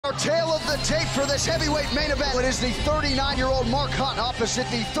our tail of the tape for this heavyweight main event. It is the 39-year-old Mark Hunt opposite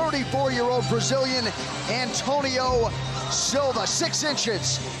the 34-year-old Brazilian Antonio Silva. 6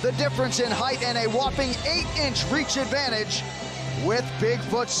 inches, the difference in height, and a whopping 8-inch reach advantage with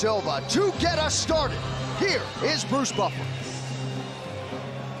Bigfoot Silva. To get us started, here is Bruce Buffer.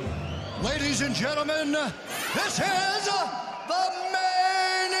 Ladies and gentlemen, this is the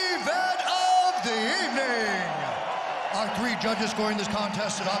main event of the evening. Our 3 judges scoring this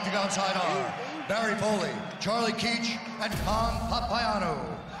contest at Octagon side are Barry Foley, Charlie Keach, and Khan Papayanov.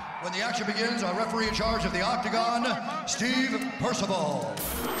 When the action begins, our referee in charge of the Octagon, Steve Percival.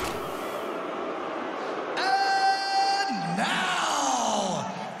 And now,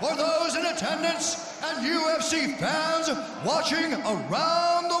 for those in attendance and UFC fans watching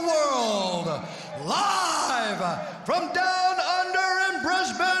around the world, live from down under in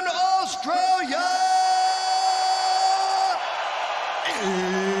Brisbane, Australia,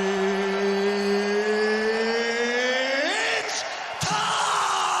 it's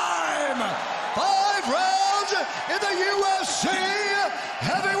time! 5 rounds in the UFC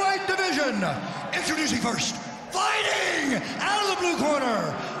heavyweight division. Introducing first, fighting out of the blue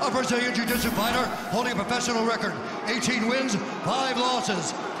corner, a Brazilian jiu-jitsu fighter holding a professional record, 18 wins, 5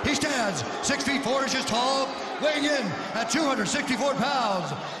 losses. He stands 6 feet 4 inches tall, weighing in at 264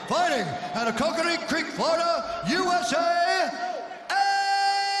 pounds. Fighting out of Coconut Creek, Florida, USA,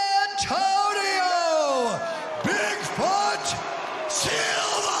 Antonio Bigfoot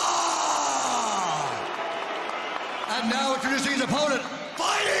Silva! And now introducing his opponent,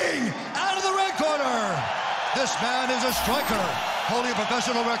 fighting out of the red corner. This man is a striker, holding a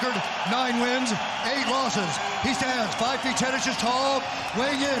professional record, 9 wins, 8 losses. He stands 5 feet 10 inches tall,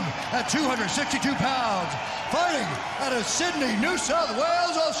 weighing in at 262 pounds. Fighting out of Sydney, New South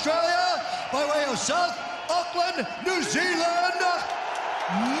Wales, Australia, by way of South Auckland, New Zealand,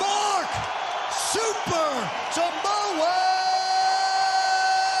 Mark Super Samoan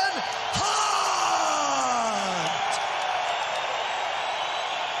Hunt!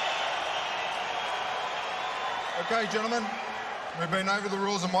 Okay, gentlemen, we've been over the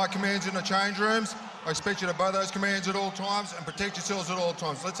rules and my commands in the change rooms. I expect you to obey those commands at all times and protect yourselves at all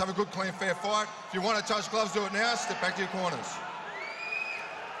times. Let's have a good, clean, fair fight. If you want to touch gloves, do it now. Step back to your corners.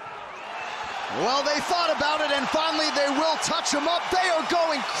 Well, they thought about it, and finally they will touch him up. They are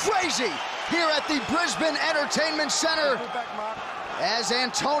going crazy here at the Brisbane Entertainment Center as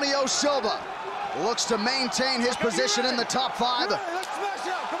Antonio Silva looks to maintain his position in the top 5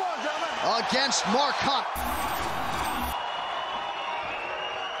 against Mark Hunt.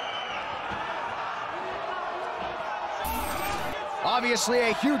 Obviously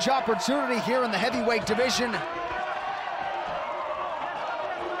a huge opportunity here in the heavyweight division.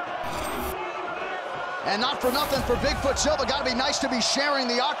 And not for nothing for Bigfoot Silva, gotta be nice to be sharing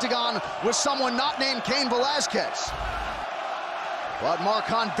the octagon with someone not named Cain Velasquez. But Mark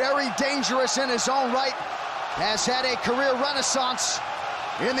Hunt, very dangerous in his own right, has had a career renaissance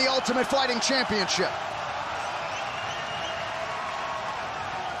in the Ultimate Fighting Championship.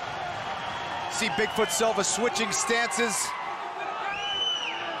 See Bigfoot Silva switching stances,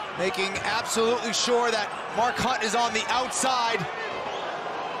 making absolutely sure that Mark Hunt is on the outside,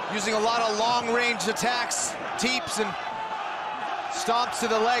 using a lot of long-range attacks, teeps and stomps to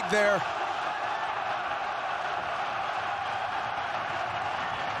the leg there.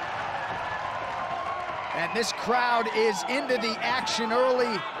 And this crowd is into the action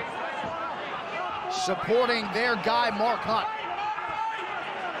early, supporting their guy, Mark Hunt.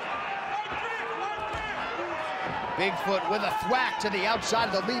 Bigfoot with a thwack to the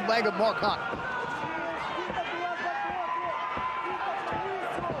outside of the lead leg of Mark Hunt.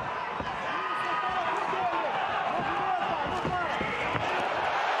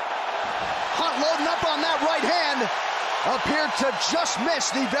 Hunt loading up on that right hand, appeared to just miss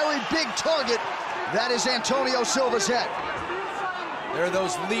the very big target that is Antonio Silva's head. There are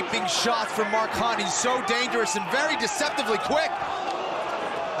those leaping shots from Mark Hunt. He's so dangerous and very deceptively quick.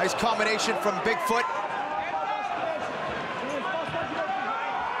 Nice combination from Bigfoot.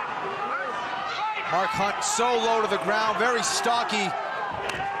 Mark Hunt so low to the ground, very stocky.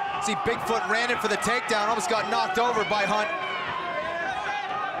 See, Bigfoot ran in for the takedown, almost got knocked over by Hunt.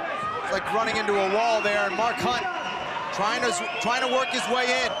 It's like running into a wall there, and Mark Hunt trying to work his way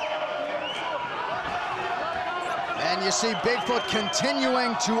in. And you see Bigfoot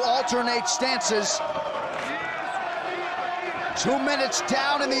continuing to alternate stances. 2 minutes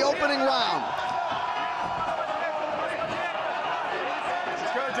down in the opening round.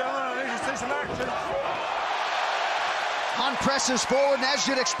 Hunt presses forward, and as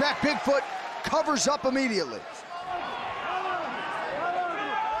you'd expect, Bigfoot covers up immediately.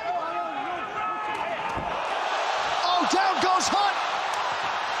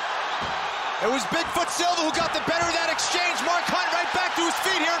 It was Bigfoot Silva who got the better of that exchange. Mark Hunt right back to his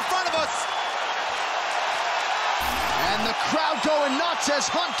feet here in front of us. And the crowd going nuts as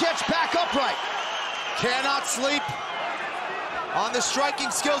Hunt gets back upright. Cannot sleep on the striking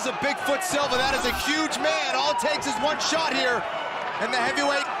skills of Bigfoot Silva. That is a huge man. All it takes is one shot here in the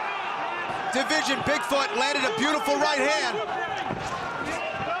heavyweight division. Bigfoot landed a beautiful right hand.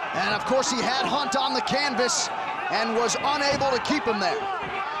 And of course he had Hunt on the canvas and was unable to keep him there.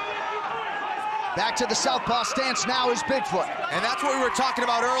 Back to the southpaw stance now is Bigfoot. And that's what we were talking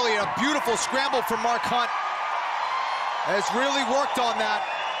about earlier. A beautiful scramble from Mark Hunt. Has really worked on that.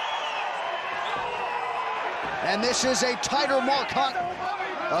 And this is a tighter Mark Hunt.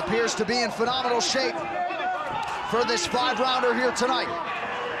 Appears to be in phenomenal shape for this 5-rounder here tonight.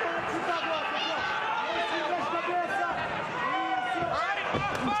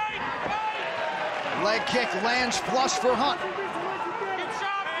 Leg kick lands flush for Hunt.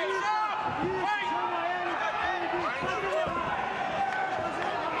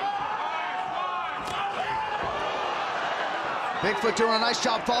 Bigfoot doing a nice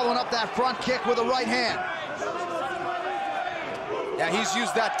job following up that front kick with a right hand. Yeah, he's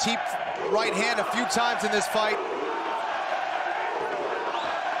used that deep right hand a few times in this fight.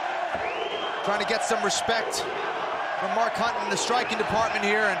 Trying to get some respect from Mark Hunt in the striking department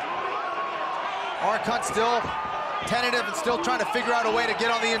here. And Mark Hunt still tentative and still trying to figure out a way to get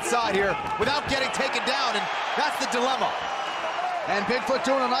on the inside here without getting taken down, and that's the dilemma. And Bigfoot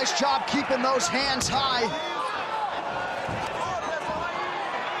doing a nice job keeping those hands high.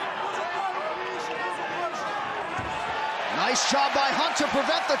 Nice job by Hunt to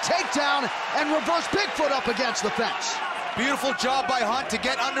prevent the takedown and reverse Bigfoot up against the fence. Beautiful job by Hunt to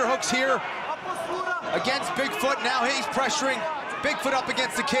get underhooks here against Bigfoot. Now he's pressuring Bigfoot up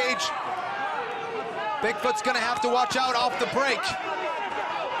against the cage. Bigfoot's gonna have to watch out off the break.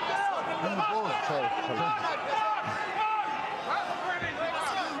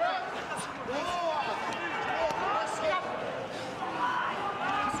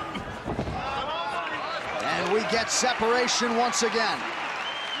 And we get separation once again.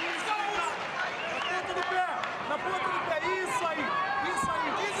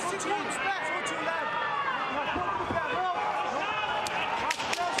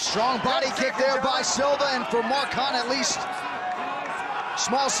 Strong body kick there by Silva, and for Mark Hunt, at least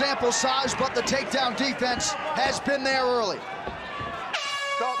small sample size, but the takedown defense has been there early.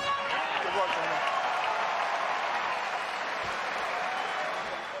 Stop.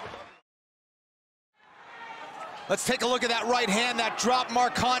 Let's take a look at that right hand that dropped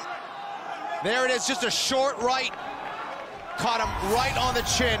Mark Hunt. There it is, just a short right. Caught him right on the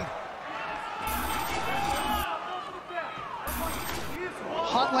chin.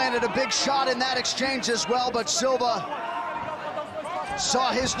 Hunt landed a big shot in that exchange as well, but Silva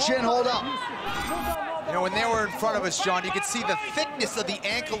saw his chin hold up. You know, when they were in front of us, John, you could see the thickness of the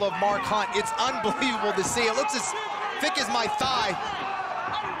ankle of Mark Hunt. It's unbelievable to see. It looks as thick as my thigh.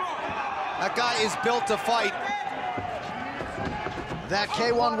 That guy is built to fight. That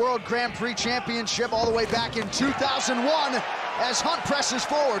K1 World Grand Prix Championship all the way back in 2001 as Hunt presses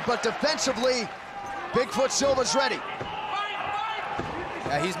forward, but defensively, Bigfoot Silva's ready.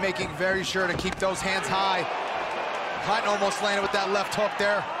 Yeah, he's making very sure to keep those hands high. Hunt almost landed with that left hook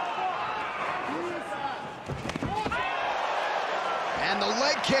there. And the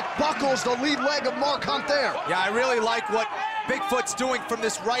leg kick buckles the lead leg of Mark Hunt there. Yeah, I really like what Bigfoot's doing from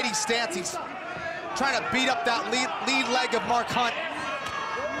this righty stance. He's trying to beat up that lead leg of Mark Hunt.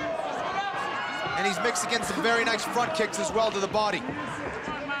 And he's mixing in some very nice front kicks as well to the body.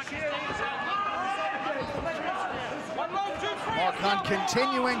 Mark Hunt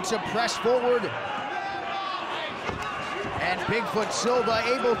continuing to press forward. And Bigfoot Silva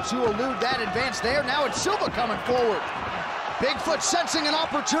able to elude that advance there. Now it's Silva coming forward. Bigfoot sensing an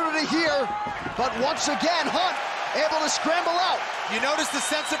opportunity here, but once again, Hunt able to scramble out. You notice the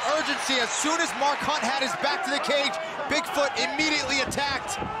sense of urgency. As soon as Mark Hunt had his back to the cage, Bigfoot immediately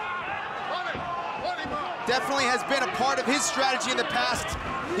attacked. Definitely has been a part of his strategy in the past.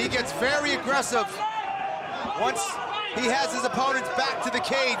 He gets very aggressive once he has his opponent's back to the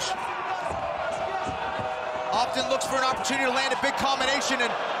cage. Often looks for an opportunity to land a big combination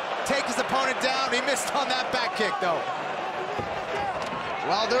and take his opponent down. He missed on that back kick, though.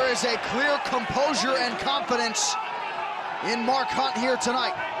 Well, there is a clear composure and confidence in Mark Hunt here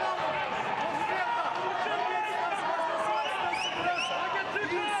tonight.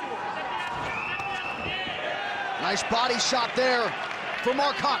 Nice body shot there for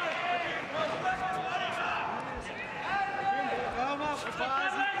Mark Hunt.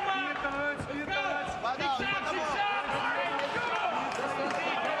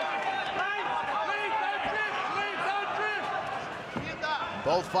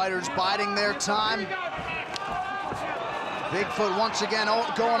 Both fighters biding their time. Bigfoot once again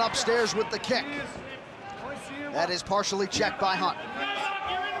going upstairs with the kick. That is partially checked by Hunt.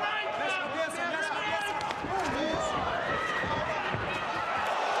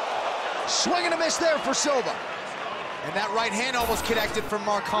 Swing and a miss there for Silva. And that right hand almost connected from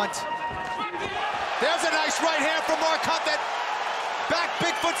Mark Hunt. There's a nice right hand from Mark Hunt that backed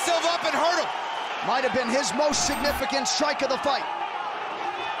Bigfoot Silva up and hurt him. Might have been his most significant strike of the fight.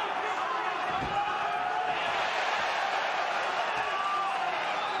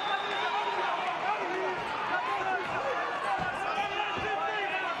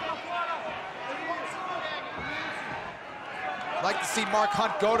 Like to see Mark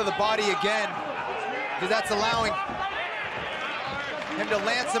Hunt go to the body again, because that's allowing him to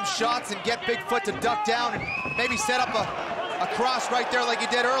land some shots and get Bigfoot to duck down and maybe set up a cross right there like he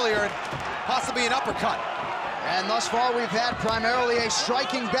did earlier and possibly an uppercut. And thus far we've had primarily a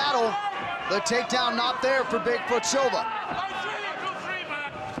striking battle. The takedown not there for Bigfoot Silva.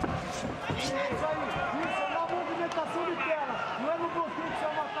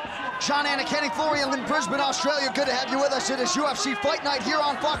 Sean Anna, Kenny Florian in Brisbane, Australia. Good to have you with us. It is UFC Fight Night here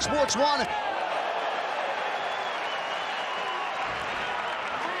on Fox Sports 1.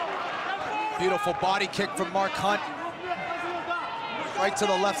 Beautiful body kick from Mark Hunt. Right to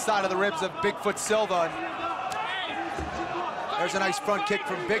the left side of the ribs of Bigfoot Silva. There's a nice front kick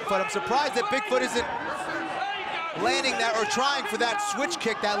from Bigfoot. I'm surprised that Bigfoot isn't landing that or trying for that switch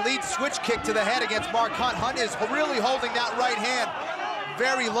kick, that lead switch kick to the head against Mark Hunt. Hunt is really holding that right hand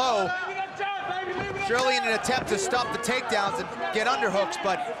very low, surely in an attempt to stop the takedowns and get underhooks,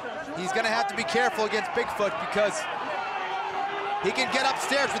 but he's gonna have to be careful against Bigfoot because he can get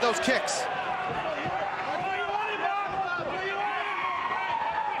upstairs with those kicks.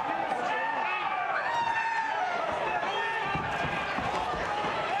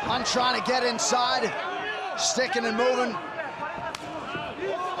 Hunt trying to get inside, sticking and moving.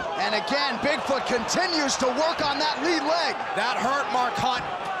 And again, Bigfoot continues to work on that lead leg. That hurt Mark Hunt.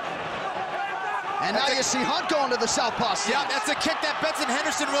 And now you see Hunt going to the southpaw side. Yeah, that's a kick that Benson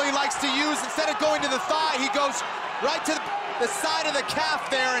Henderson really likes to use. Instead of going to the thigh, he goes right to the side of the calf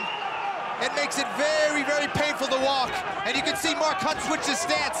there, and it makes it very, very painful to walk. And you can see Mark Hunt switch his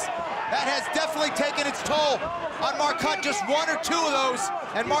stance. That has definitely taken its toll on Mark Hunt. Just one or two of those,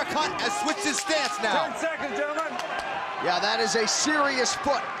 and Mark Hunt has switched his stance now. 10 seconds, gentlemen. Yeah, that is a serious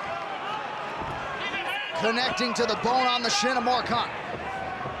foot connecting to the bone on the shin of Mark Hunt.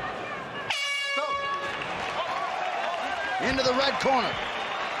 Into the red corner.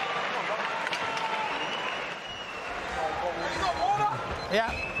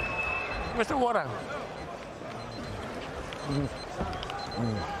 Yeah. Mr. Water.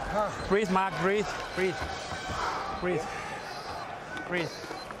 Breathe, Mark, breathe, breathe, breathe, breathe.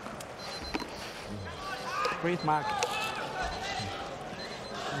 Breathe, Mark.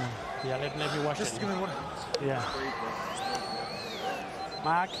 Yeah, let me watch Just it. give me water. Yeah.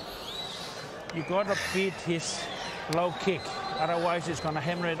 Mark, you gotta beat his low kick, otherwise he's gonna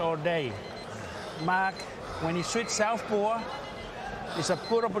hammer it all day. Mark, when you switch southpaw, it's a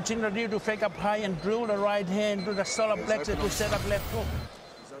good opportunity to fake up high and drill the right hand to the solar plexus to set up left hook.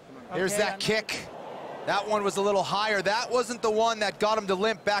 Here's that kick. That one was a little higher. That wasn't the one that got him to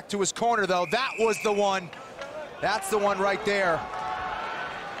limp back to his corner, though. That was the one. That's the one right there.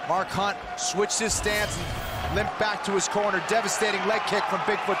 Mark Hunt switched his stance and limped back to his corner. Devastating leg kick from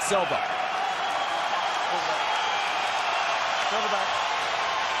Bigfoot Silva.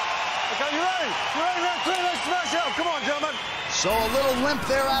 Okay, you ready? You ready? Let's smash out. Come on, gentlemen. So a little limp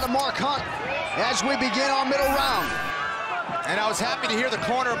there out of Mark Hunt as we begin our middle round. And I was happy to hear the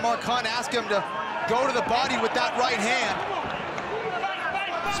corner of Mark Hunt ask him to go to the body with that right hand.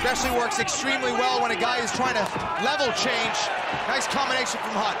 Especially works extremely well when a guy is trying to level change. Nice combination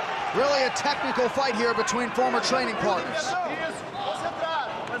from Hunt. Really a technical fight here between former training partners.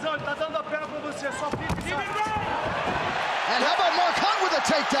 And how about Mark Hunt with a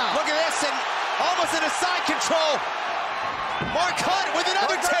takedown? Look at this, and almost in a side control. Mark Hunt with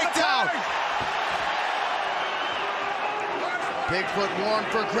another takedown. Bigfoot warned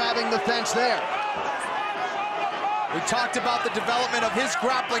for grabbing the fence there. We talked about the development of his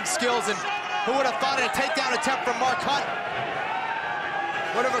grappling skills, and who would have thought a takedown attempt from Mark Hunt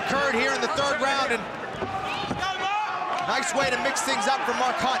would have occurred here in the third round, and nice way to mix things up for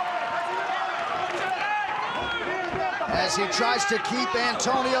Mark Hunt. As he tries to keep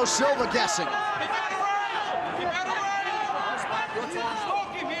Antonio Silva guessing.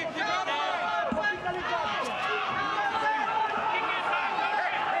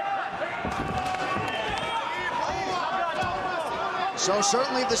 So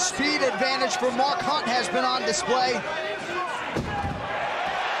certainly the speed advantage for Mark Hunt has been on display.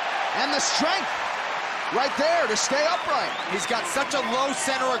 And the strength right there to stay upright. He's got such a low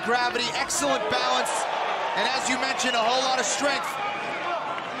center of gravity, excellent balance, and as you mentioned, a whole lot of strength.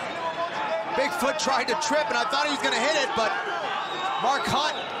 Bigfoot tried to trip, and I thought he was gonna hit it, but Mark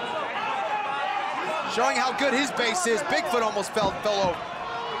Hunt showing how good his base is. Bigfoot almost fell over.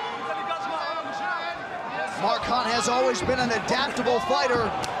 Mark Hunt has always been an adaptable fighter,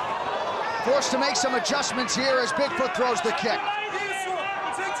 forced to make some adjustments here as Bigfoot throws the kick.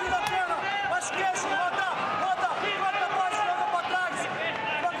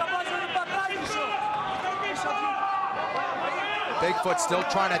 Bigfoot still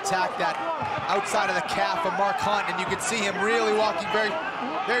trying to attack that outside of the calf of Mark Hunt, and you can see him really walking very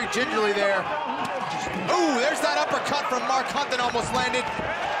gingerly there. Ooh, there's that uppercut from Mark Hunt that almost landed.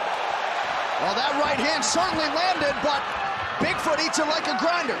 Well, that right hand certainly landed, but Bigfoot eats it like a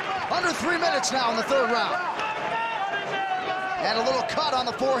grinder. Under 3 minutes now in the third round. And a little cut on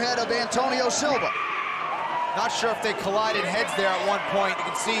the forehead of Antonio Silva. Not sure if they collided heads there at one point. You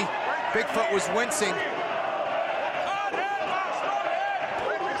can see Bigfoot was wincing.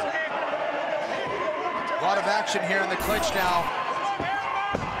 A lot of action here in the clinch now.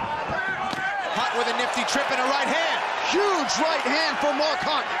 Hunt with a nifty trip and a right hand. Huge right hand for Mark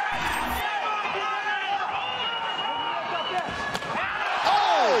Hunt.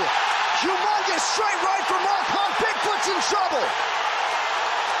 Oh! Humongous straight right for Mark Hunt. Bigfoot's in trouble.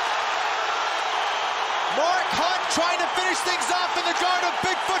 Mark Hunt trying to finish things off in the guard of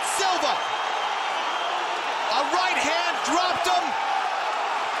Bigfoot Silva. A right hand dropped him.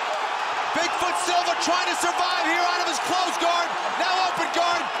 Bigfoot Silva trying to survive here out of his closed guard. Now open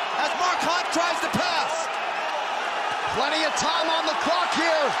guard as Mark Hunt tries to pass. Plenty of time on the clock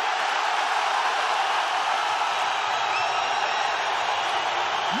here.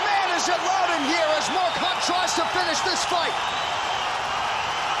 Man, is it loud in here as Mark Hunt tries to finish this fight.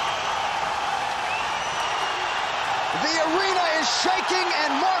 The arena is shaking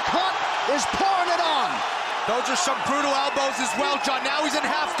and Mark Hunt is pouring it on. Those are some brutal elbows as well, John. Now he's in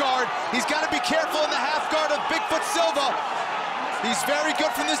half guard. He's got to be careful in the half guard of Bigfoot Silva. He's very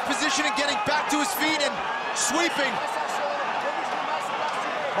good from this position and getting back to his feet and sweeping.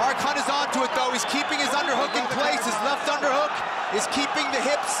 Mark Hunt is onto it, though. He's keeping his underhook in place. His left underhook is keeping the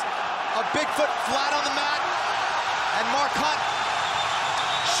hips of Bigfoot flat on the mat. And Mark Hunt,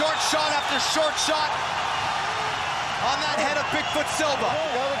 short shot after short shot on that head of Bigfoot Silva.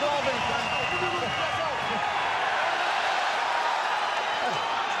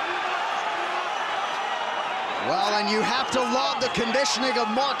 Well, and you have to love the conditioning of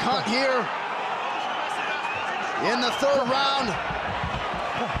Mark Hunt here in the third round.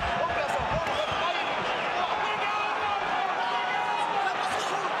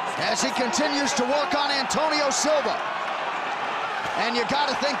 As he continues to work on Antonio Silva. And you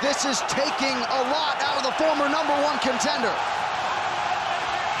gotta think this is taking a lot out of the former #1 contender.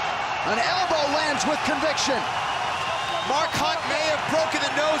 An elbow lands with conviction. Mark Hunt may have broken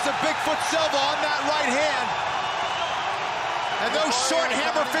the nose of Bigfoot Silva on that right hand. And those short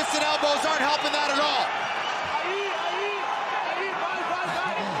hammer-fisted elbows aren't helping that at all.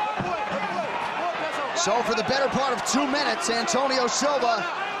 So for the better part of 2 minutes, Antonio Silva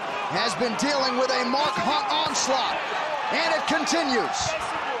has been dealing with a Mark Hunt onslaught. And it continues.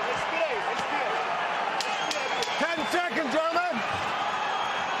 10 seconds, Roman.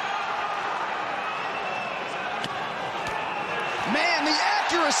 Man, the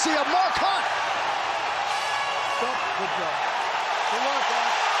accuracy of Mark Hunt. Stop. Good job. Good work,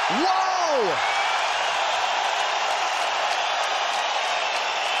 guys. Whoa!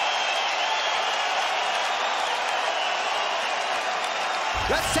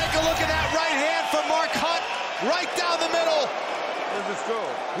 Let's take a look at that right hand from Mark Hunt. Right down the middle.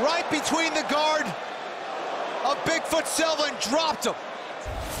 Right between the guard of Bigfoot Silva and dropped him.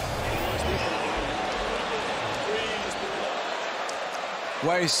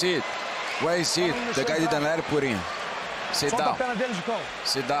 Where is it? Where is it? The guy didn't let it put in. Sit down.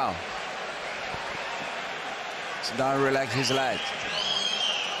 Sit down. Sit down and relax his leg.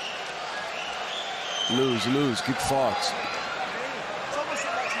 Lose, keep focused.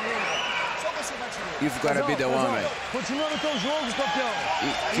 You've got to be the one, man.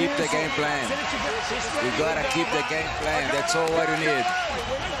 Keep the game plan. You got to keep the game plan. That's all what you need.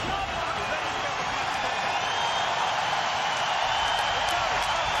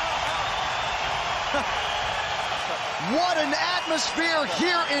 What an atmosphere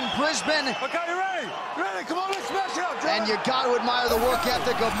here in Brisbane. Okay, you ready? Ready? Come on, let's smash it up, John. And you got to admire the work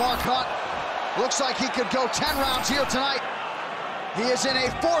ethic of Mark Hunt. Looks like he could go 10 rounds here tonight. He is in a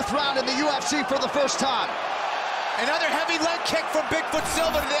 4th round in the UFC for the first time. Another heavy leg kick from Bigfoot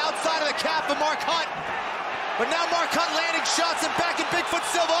Silva to the outside of the calf of Mark Hunt. But now Mark Hunt landing shots and backing Bigfoot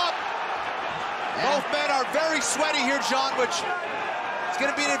Silva up. Both men are very sweaty here, John, which is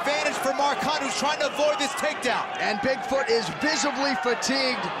going to be an advantage for Mark Hunt, who's trying to avoid this takedown. And Bigfoot is visibly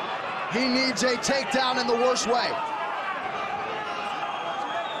fatigued. He needs a takedown in the worst way.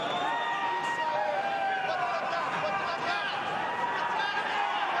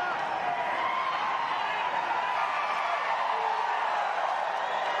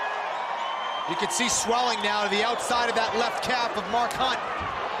 You can see swelling now to the outside of that left calf of Mark Hunt.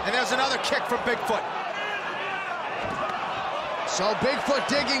 And there's another kick from Bigfoot. So Bigfoot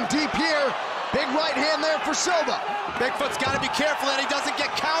digging deep here. Big right hand there for Silva. Bigfoot's got to be careful that he doesn't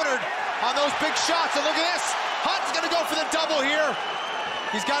get countered on those big shots. And look at this. Hunt's going to go for the double here.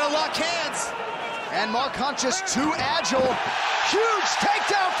 He's got to lock hands. And Mark Hunt just too agile. Huge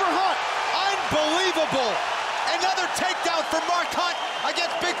takedown for Hunt. Unbelievable. Another takedown for Mark Hunt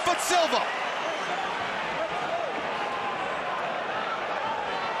against Bigfoot Silva.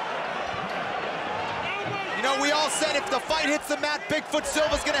 You know, we all said if the fight hits the mat, Bigfoot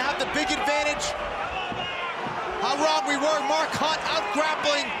Silva's gonna have the big advantage. How wrong we were. Mark Hunt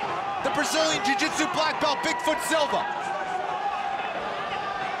out-grappling the Brazilian Jiu-Jitsu black belt, Bigfoot Silva.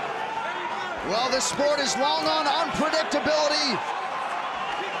 Well, this sport is long on unpredictability.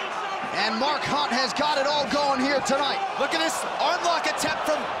 And Mark Hunt has got it all going here tonight. Look at this arm lock attempt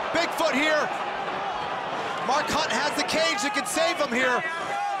from Bigfoot here. Mark Hunt has the cage that can save him here.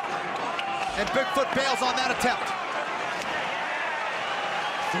 And Bigfoot bails on that attempt.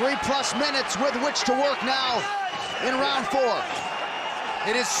 3+ minutes with which to work now in round 4.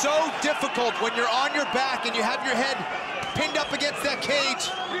 It is so difficult when you're on your back and you have your head pinned up against that cage,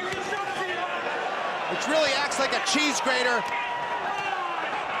 which really acts like a cheese grater.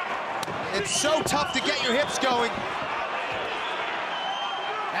 It's so tough to get your hips going.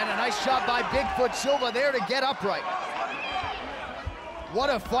 And a nice shot by Bigfoot Silva there to get upright. What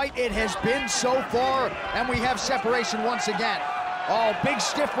a fight it has been so far, and we have separation once again. Oh, big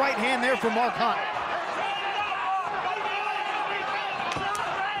stiff right hand there from Mark Hunt.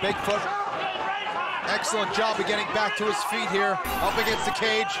 Bigfoot, excellent job of getting back to his feet here, up against the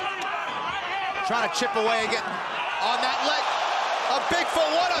cage. Trying to chip away again on that leg of Bigfoot.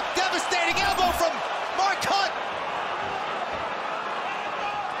 What a devastating elbow from Mark Hunt.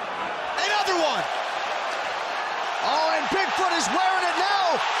 Another one. Oh, and Bigfoot is wearing it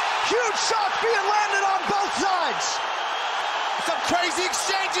now. Huge shots being landed on both sides. Some crazy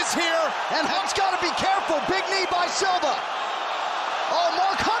exchanges here. And Hunt's got to be careful. Big knee by Silva. Oh,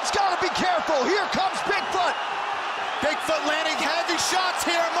 Mark Hunt's got to be careful. Here comes Bigfoot. Bigfoot landing heavy shots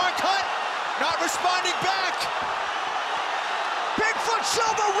here. Mark Hunt not responding back. Bigfoot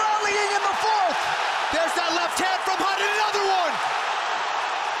Silva rallying in the 4th. There's that left hand from Hunt and another one.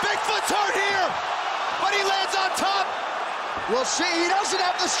 Bigfoot's hurt here, but he lands on top. We'll see. He doesn't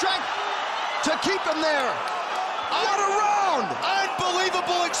have the strength to keep him there. What a round!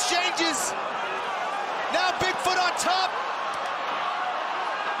 Unbelievable exchanges. Now Bigfoot on top.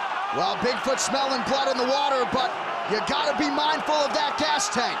 Well, Bigfoot smelling blood in the water, but you gotta be mindful of that gas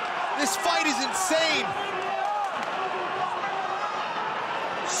tank. This fight is insane.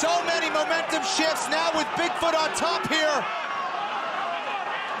 So many momentum shifts now with Bigfoot on top here.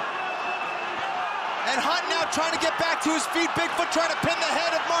 And Hunt now trying to get back to his feet. Bigfoot trying to pin the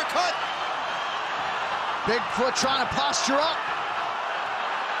head of Mark Hunt. Bigfoot trying to posture up.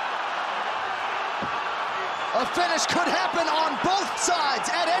 A finish could happen on both sides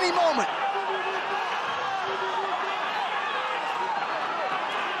at any moment.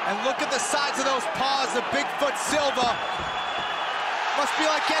 And look at the sides of those paws of Bigfoot Silva. Must be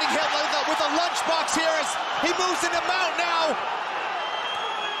like getting hit with a lunchbox here as he moves in the mount now.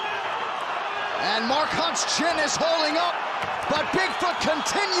 And Mark Hunt's chin is holding up, but Bigfoot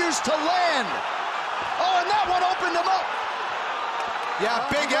continues to land. Oh, and that one opened him up. Yeah,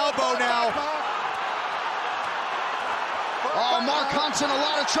 big elbow now. Oh, Mark Hunt's in a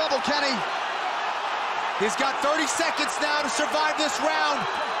lot of trouble, Kenny. He's got 30 seconds now to survive this round.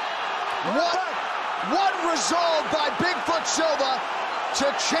 What resolve by Bigfoot Silva to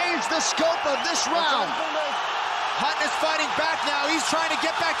change the scope of this round. Hunt is fighting back now. He's trying to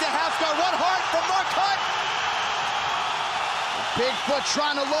get back to half guard. One heart from Mark Hunt. Bigfoot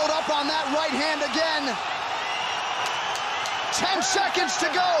trying to load up on that right hand again. 10 seconds to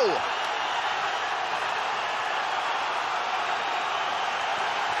go.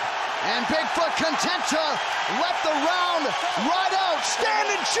 And Bigfoot content to let the round ride out. Stand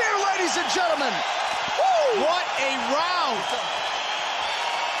and cheer, ladies and gentlemen. Woo! What a round.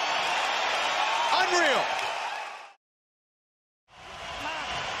 Unreal.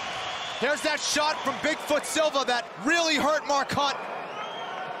 There's that shot from Bigfoot Silva that really hurt Mark Hunt.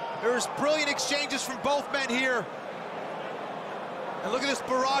 There's brilliant exchanges from both men here. And look at this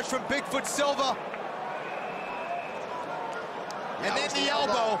barrage from Bigfoot Silva. And then the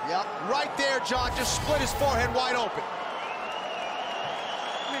elbow, right there, John, just split his forehead wide open.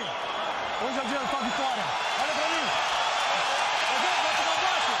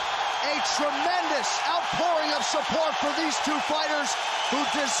 A tremendous outpouring of support for these two fighters who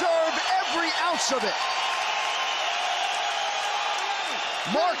deserve every ounce of it.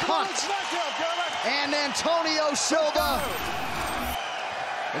 Mark Hunt and Antonio Silva.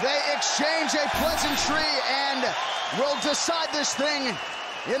 They exchange a pleasantry and will decide this thing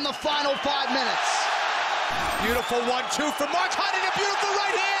in the final 5 minutes. Beautiful 1-2 from Mark Hunt and a beautiful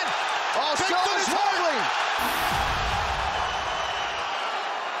right hand. Oh, Silva's holding.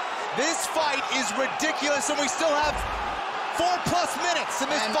 This fight is ridiculous, and we still have 4+ minutes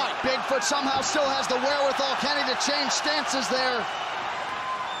in this fight. Bigfoot somehow still has the wherewithal, Kenny, to change stances there.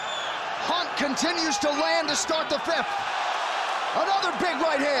 Hunt continues to land to start the 5th. Another big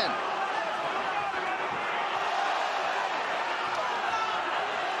right hand.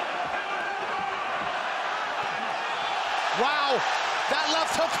 Wow, that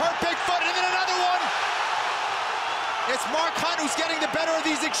left hook hurt Bigfoot, and then another one. It's Mark Hunt who's getting the better of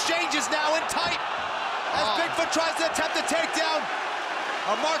these exchanges now in tight as Bigfoot tries to attempt a takedown.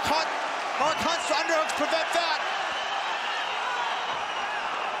 Mark Hunt's underhooks prevent that.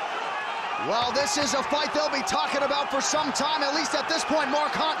 Well, this is a fight they'll be talking about for some time. At least at this point,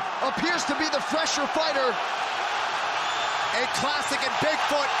 Mark Hunt appears to be the fresher fighter. A classic, and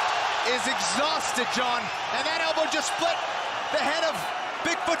Bigfoot is exhausted, John. And that elbow just split the head of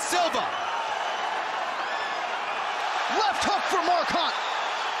Bigfoot Silva. Left hook for Mark Hunt.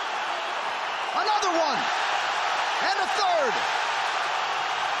 Another one. And a third.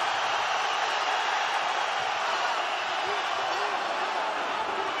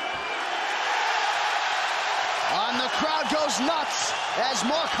 And the crowd goes nuts as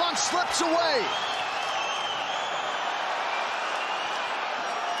Mark Hunt slips away.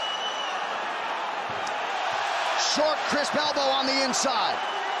 Short, crisp elbow on the inside.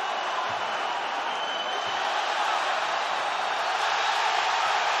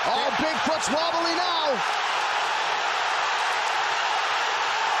 Oh, Bigfoot's wobbly now.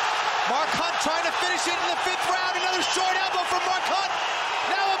 Mark Hunt trying to finish it in the 5th round. Another short elbow from Mark Hunt.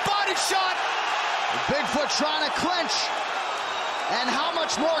 Now a body shot. Bigfoot trying to clinch. And how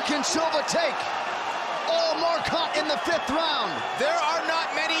much more can Silva take? All Mark Hunt in the 5th round. There are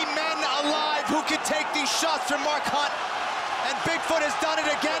not many men alive who can take these shots from Mark Hunt. And Bigfoot has done it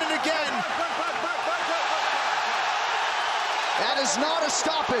again and again. That is not a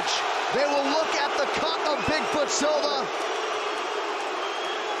stoppage. They will look at the cut of Bigfoot Silva.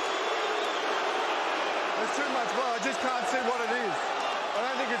 It's too much blood. I just can't see what it is. I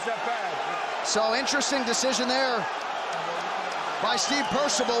don't think it's that bad. So interesting decision there by Steve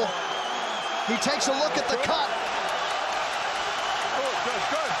Percival. He takes a look at the cut.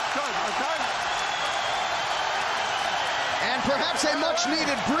 Good, okay. And perhaps a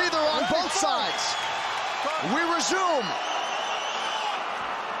much-needed breather on both sides. We resume.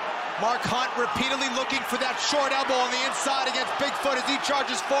 Mark Hunt repeatedly looking for that short elbow on the inside against Bigfoot as he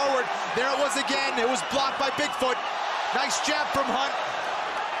charges forward. There it was again. It was blocked by Bigfoot. Nice jab from Hunt.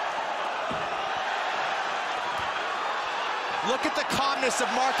 Look at the calmness of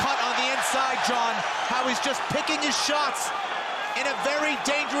Mark Hunt on the inside, John. How he's just picking his shots in a very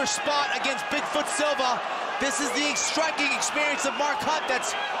dangerous spot against Bigfoot Silva. This is the striking experience of Mark Hunt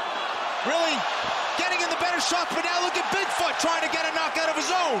that's really getting in the better shots, but now look at Bigfoot trying to get a knockout of his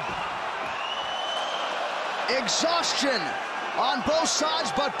own. Exhaustion on both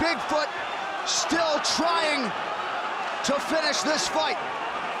sides, but Bigfoot still trying to finish this fight.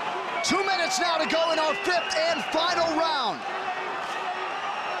 2 minutes now to go in our 5th and final round.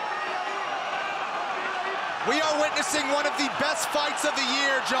 We are witnessing one of the best fights of the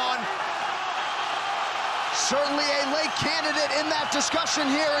year, John. Certainly a late candidate in that discussion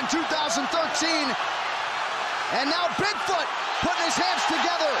here in 2013. And now Bigfoot putting his hands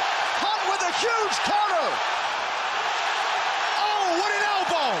together. Hunt with a huge counter. Oh, what an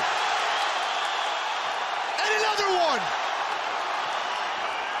elbow. And another one.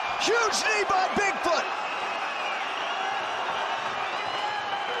 Huge knee by Bigfoot.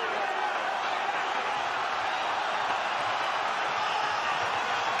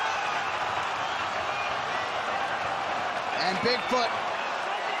 And Bigfoot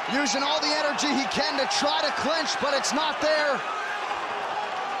using all the energy he can to try to clinch, but it's not there.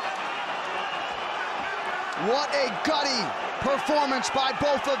 What a gutty performance by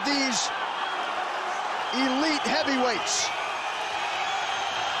both of these elite heavyweights.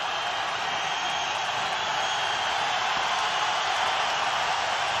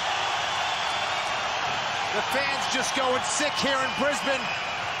 The fans just going sick here in Brisbane.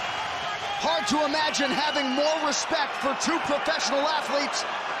 Hard to imagine having more respect for two professional athletes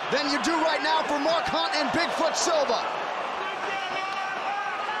than you do right now for Mark Hunt and Bigfoot Silva.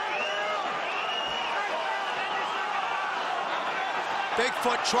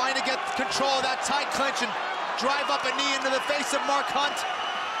 Bigfoot trying to get control of that tight clinch and drive up a knee into the face of Mark Hunt.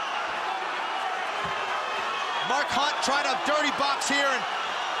 Mark Hunt trying to dirty box here and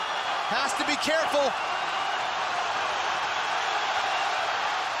has to be careful.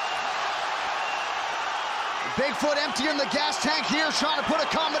 Bigfoot emptying the gas tank here, trying to put a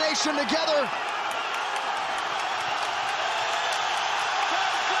combination together.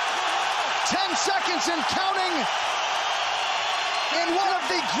 10 seconds and counting in one of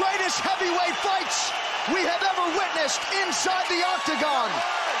the greatest heavyweight fights we have ever witnessed inside the octagon.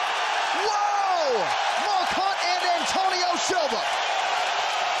 Whoa! Mark Hunt and Antonio Silva.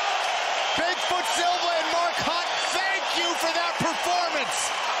 Bigfoot Silva and Mark Hunt, thank you for that performance.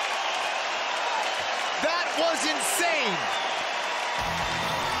 That was insane.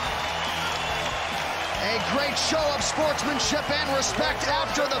 A great show of sportsmanship and respect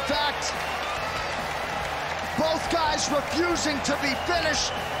after the fact. Both guys refusing to be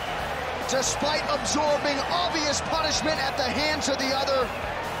finished despite absorbing obvious punishment at the hands of the other.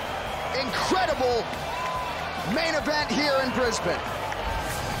 Incredible main event here in Brisbane.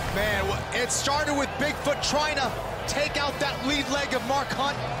 Man, it started with Bigfoot trying to take out that lead leg of Mark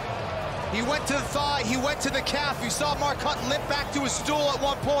Hunt. He went to the thigh, he went to the calf. You saw Mark Hunt limp back to his stool at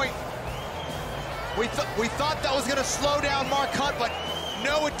one point. We thought that was gonna slow down Mark Hunt, but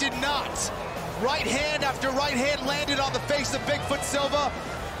no, it did not. Right hand after right hand landed on the face of Bigfoot Silva.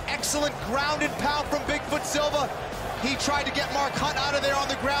 Excellent grounded pound from Bigfoot Silva. He tried to get Mark Hunt out of there on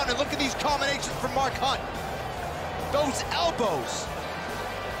the ground, and look at these combinations from Mark Hunt. Those elbows,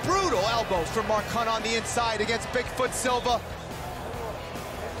 brutal elbows from Mark Hunt on the inside against Bigfoot Silva.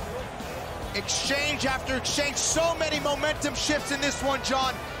 Exchange after exchange, so many momentum shifts in this one,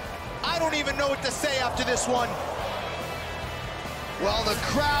 John. I don't even know what to say after this one. Well, the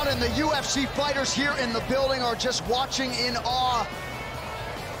crowd and the UFC fighters here in the building are just watching in awe.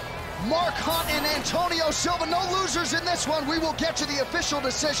 Mark Hunt and Antonio Silva, no losers in this one. We will get to the official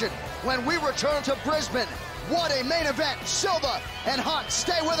decision when we return to Brisbane. What a main event. Silva and Hunt,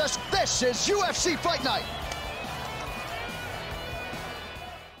 stay with us. This is UFC Fight Night.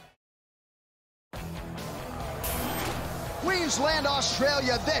 Queensland,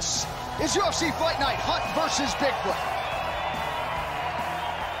 Australia, this is UFC Fight Night, Hunt versus Bigfoot.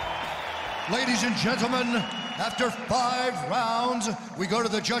 Ladies and gentlemen, after 5 rounds, we go to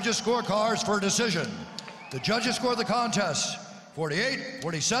the judges' scorecards for a decision. The judges score the contest,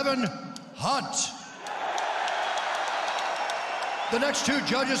 48-47, Hunt. The next 2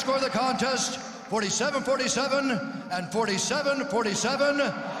 judges score the contest, 47-47 and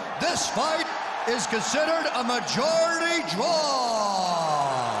 47-47. This fight is considered a majority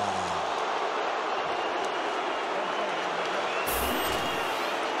draw.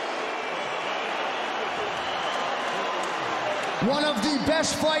 One of the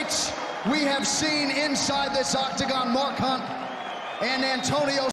best fights we have seen inside this octagon, Mark Hunt and Antonio